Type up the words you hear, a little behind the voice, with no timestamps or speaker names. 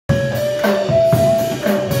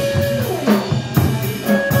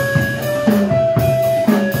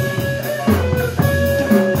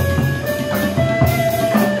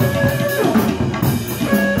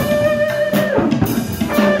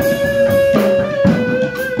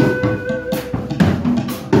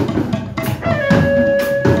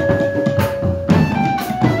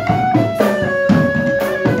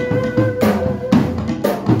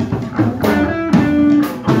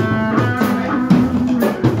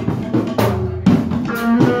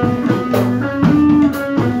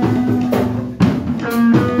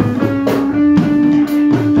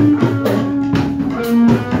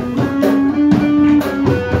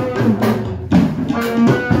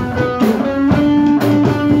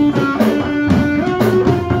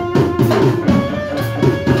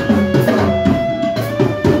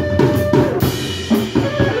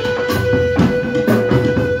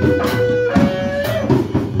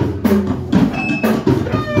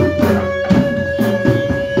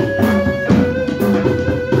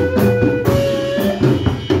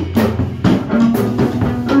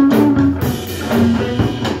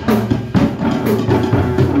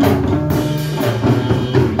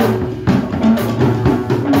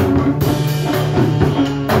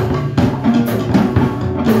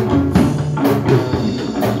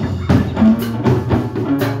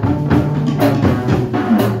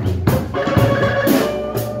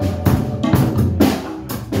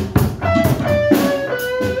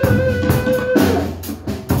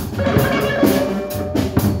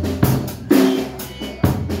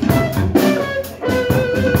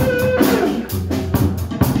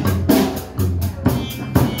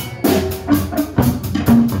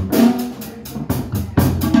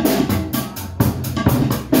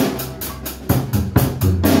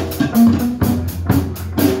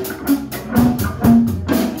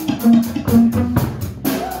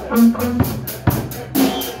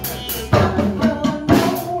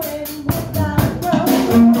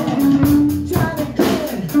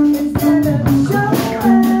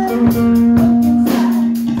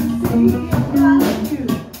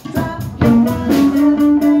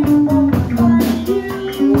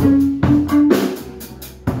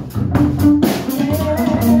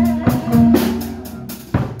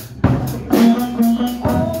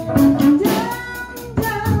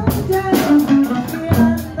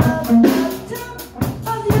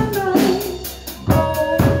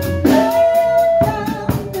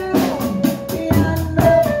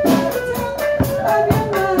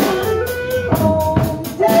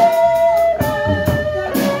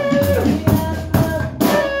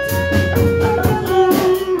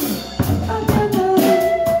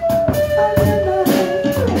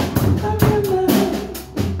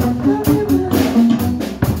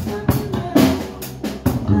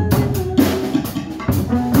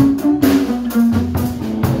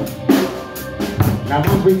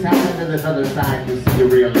Once we tap into this other side, you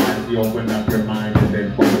realize you open up your mind and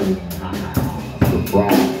then boom,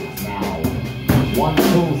 surprise. Now, 1, 2,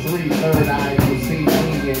 3, third eye, you see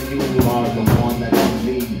me and you are the one that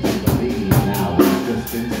you need to believe. Now it's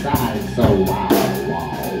just inside, so wow.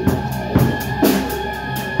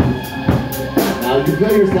 Now you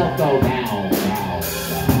feel yourself go down.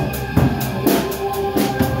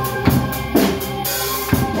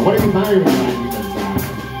 What are you finding when you inside?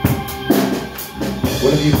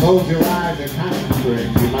 What if you close your eyes and concentrate?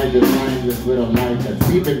 You might just find this little light that's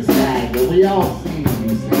deep inside that we all see,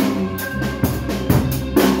 you see.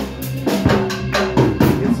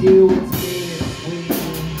 It's you, it's me, it's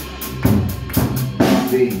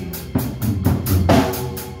we. See.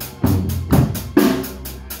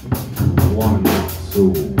 1,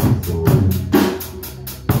 2,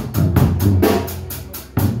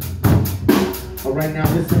 3. Alright, now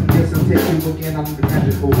listen, take you again on the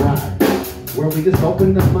magical ride. Where we just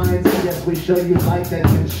open the minds and yes, we show you light that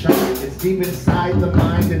can shine. It's deep inside the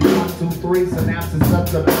mind and 1, 2, 3 synapses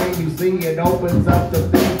of the brain. You see it opens up the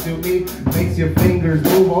thing to me, makes your fingers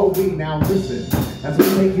move. Oh, we now listen as we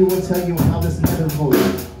take you and tell you how this matters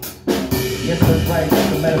moves. Yes, that's right, that's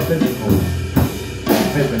the metaphysical,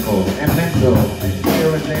 physical, and mental, and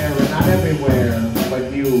here and there and not everywhere,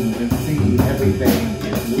 but you and see everything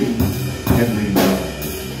is we everywhere.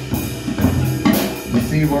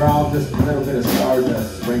 See, we're all just a little bit of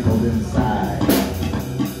stardust sprinkled inside.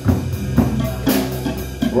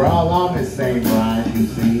 We're all on this same ride, you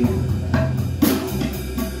see.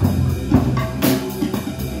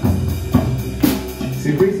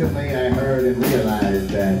 See, recently I heard and realized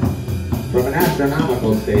that from an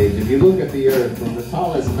astronomical stage, if you look at the Earth from the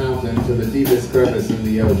tallest mountain to the deepest crevice in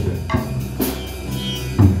the ocean,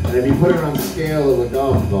 and if you put it on the scale of a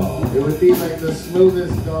golf ball, it would be like the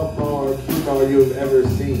smoothest golf ball or cue ball you've ever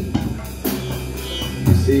seen.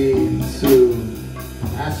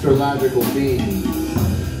 astrological beings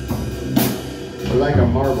are like a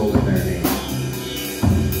marble in their hand,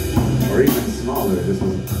 or even smaller. This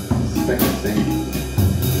is second thing.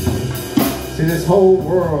 See, this whole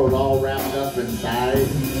world all wrapped up inside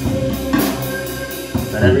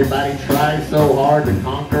that everybody tries so hard to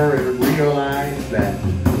conquer and realize that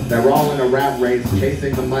they're all in a rat race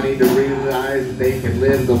chasing the money to realize that they can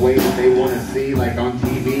live the way that they want to see, like on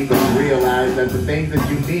TV, but realize that the things that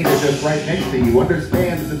you need are just right next to you.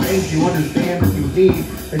 Understand that the things you understand that you need,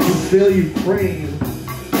 that you feel you crave,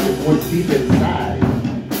 is what's deep inside.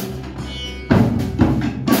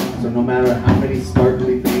 So no matter how many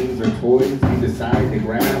sparkly things or toys you decide to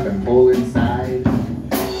grab and pull inside,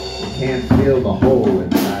 you can't feel the hole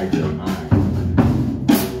inside your mind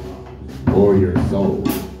or your soul.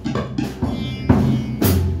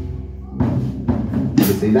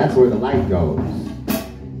 You see, that's where the light goes.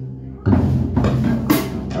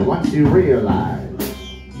 And once you realize,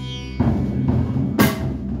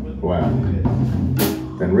 well,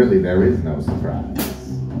 then really there is no surprise.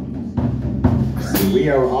 See, we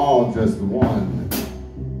are all just one.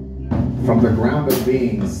 From the ground of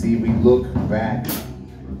being, see, we look back,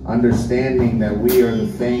 understanding that we are the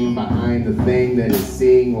thing behind the thing that is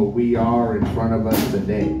seeing what we are in front of us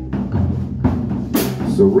today.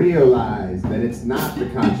 So realize that it's not the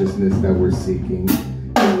consciousness that we're seeking.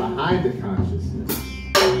 Behind the consciousness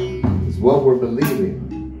is what we're believing,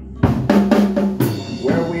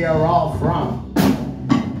 where we are all from.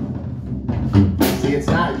 See, it's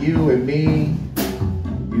not you and me.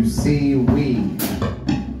 You see, we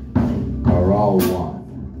are all one.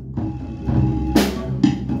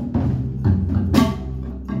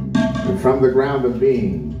 And from the ground of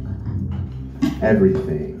being,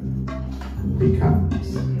 everything becomes.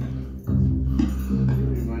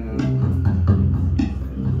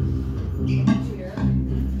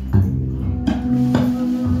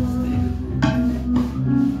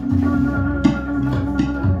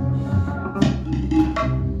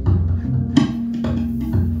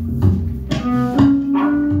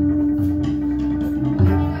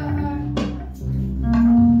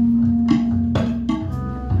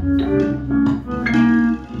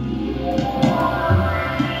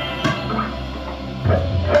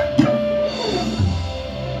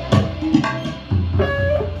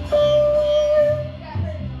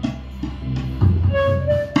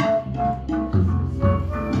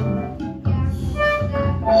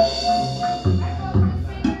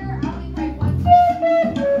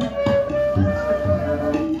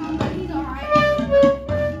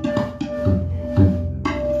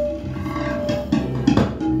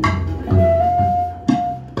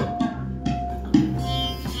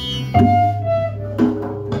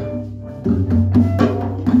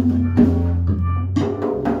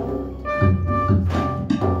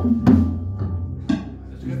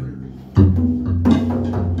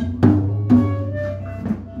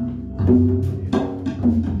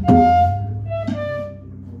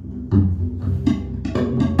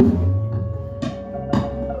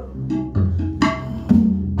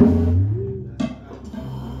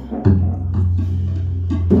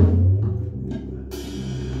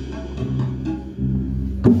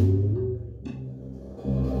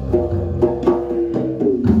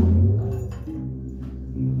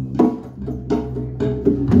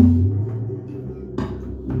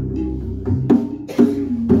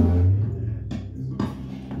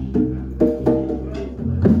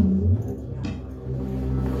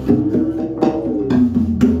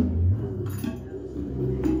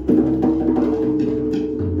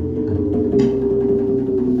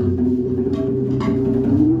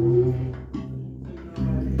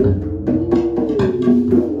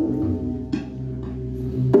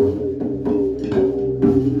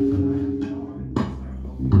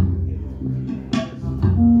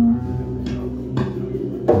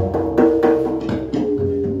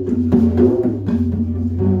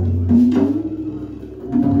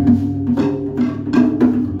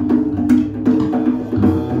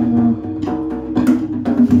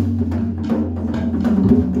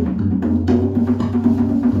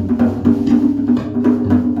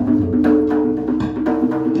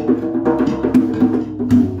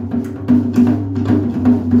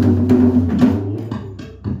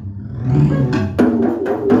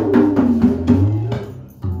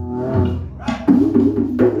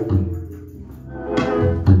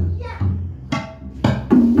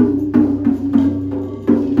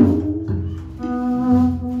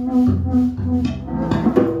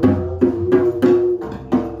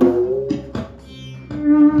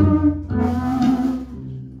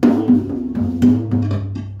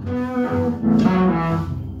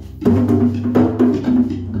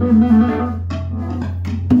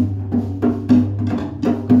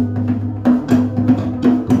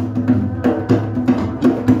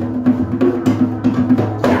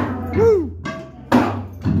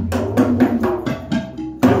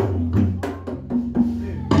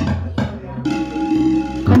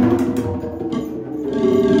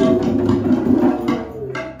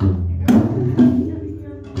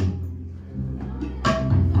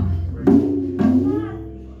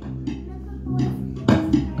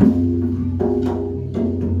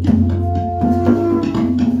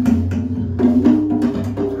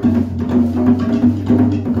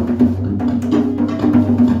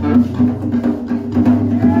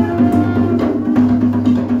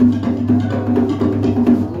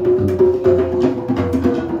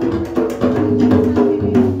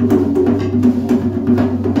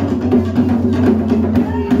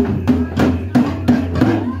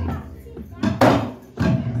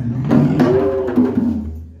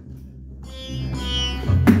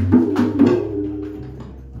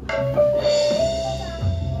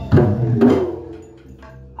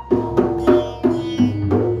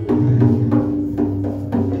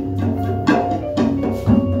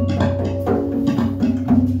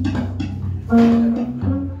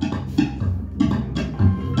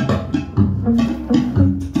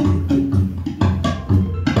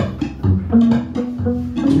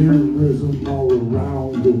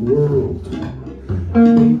 the world.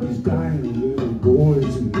 Babies dying, little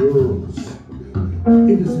boys and girls.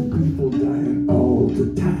 Innocent people dying all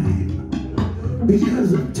the time.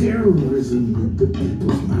 Because of terrorism in the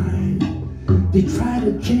people's mind. They try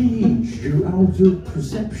to change your outer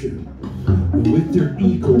perception with their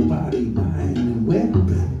eco-body, mind, and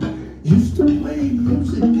weapon. Used to play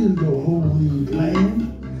music in the Holy Land.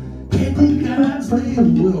 Chanting God's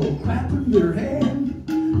name while clapping their hand.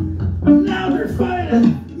 Now they're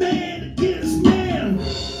fighting man against man.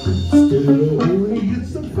 Instead of holy,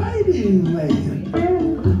 it's a fighting land.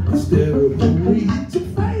 Instead of holy, it's a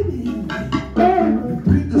fighting land. You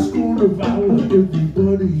bring the scorn of Allah,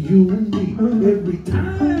 everybody, you and me. Every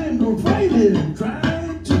time we're fighting,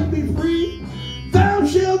 trying to be free. Thou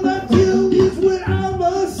shalt not kill is what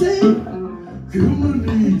Allah said.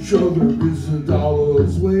 Killing each other is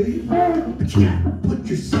Allah's way. But you gotta put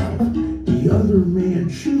yourself in the other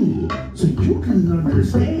man's shoe so you can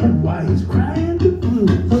understand why he's crying the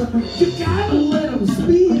blues. You gotta let him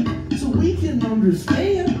speak so we can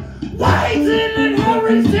understand why he's in and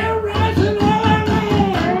hurry, terrorizing all our land.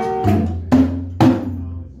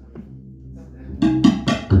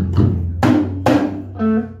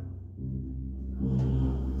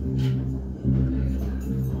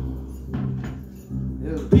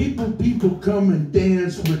 People come and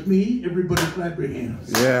dance with me. Everybody clap your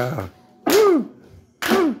hands. Yeah.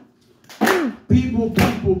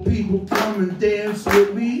 People come and dance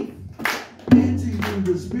with me. Dancing in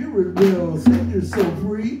the spirit will set yourself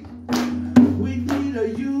free. We need a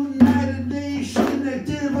United Nation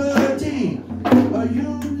activity. A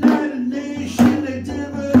United Nation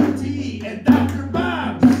activity at Dr.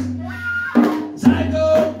 Bob's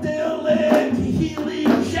Psychedelic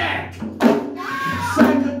Healiing Shack.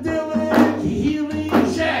 Psychedelic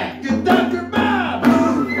Healiing Shack at Dr. Bob's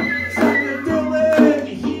Psychedelic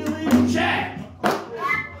Healiing Shack.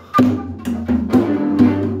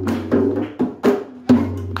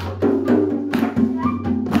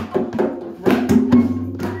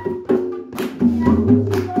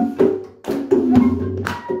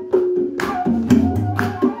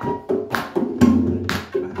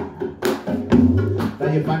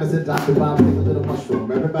 You find us at Dr. Bob, take a little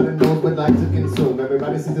mushroom. Everybody knows what like to consume.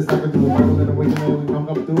 Everybody sees the stuff through the Bible and the way we come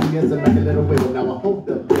up through. Yes, I make a little wiggle. Now I hope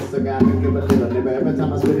that this guy can give a little nibble. Every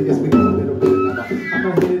time I spit it, yes, we give a little bit. I'm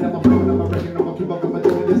gonna hit it, I'm gonna flowing, I'm gonna break it, I'm gonna keep on coming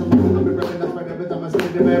through it. Yes, I'm gonna be breaking, that's right. Every time I spit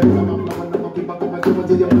it, every time I'm flowing, I'm gonna keep on coming through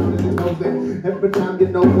until your mind is exposed. Every time you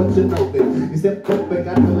know what you know then. You step up and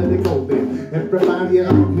got to let it go then. Everybody,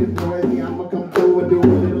 I'm hitting already, I'ma come through and do a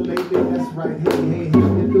little lady. That's right, hey, you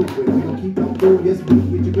do it. We gon' keep on through, yes, we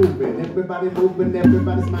get you moving. Everybody moving,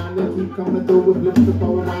 everybody smiling, keep coming through with lips to for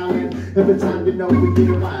a while. And every time you know we get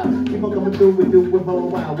it wild. Keep on coming through, we do it for a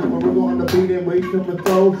while. With Muruga on the beat and we come and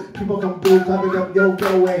throw. Keep on coming through, clapping up your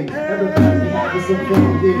go way. Everybody having some fun,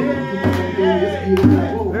 yeah. Keep on coming through, let's get it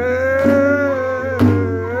right.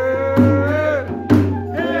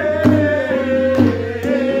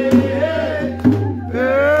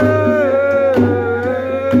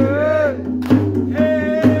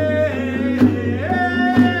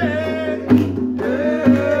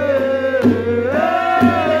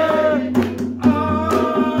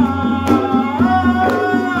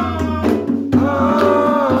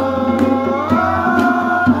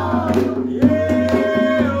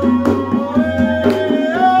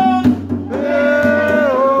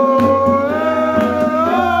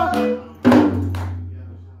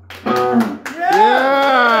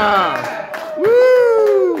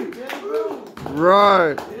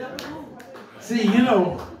 Right. See, you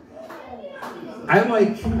know, I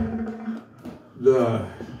like the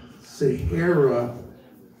Sahara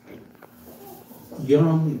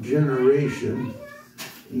young generation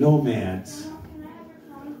nomads.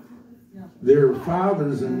 Their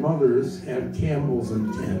fathers and mothers have camels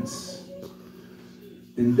and tents,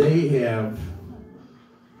 and they have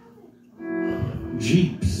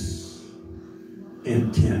jeeps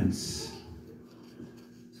and tents.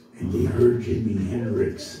 And they heard Jimi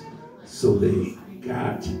Hendrix, so they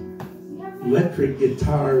got electric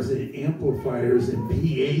guitars and amplifiers and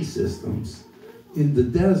PA systems in the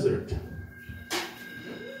desert.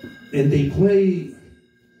 And they play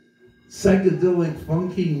psychedelic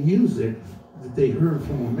funky music that they heard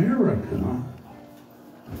from America.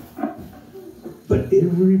 But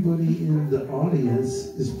everybody in the audience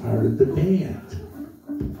is part of the band.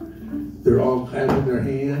 They're all clapping their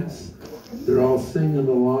hands. They're all singing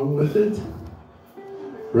along with it,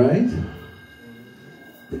 right?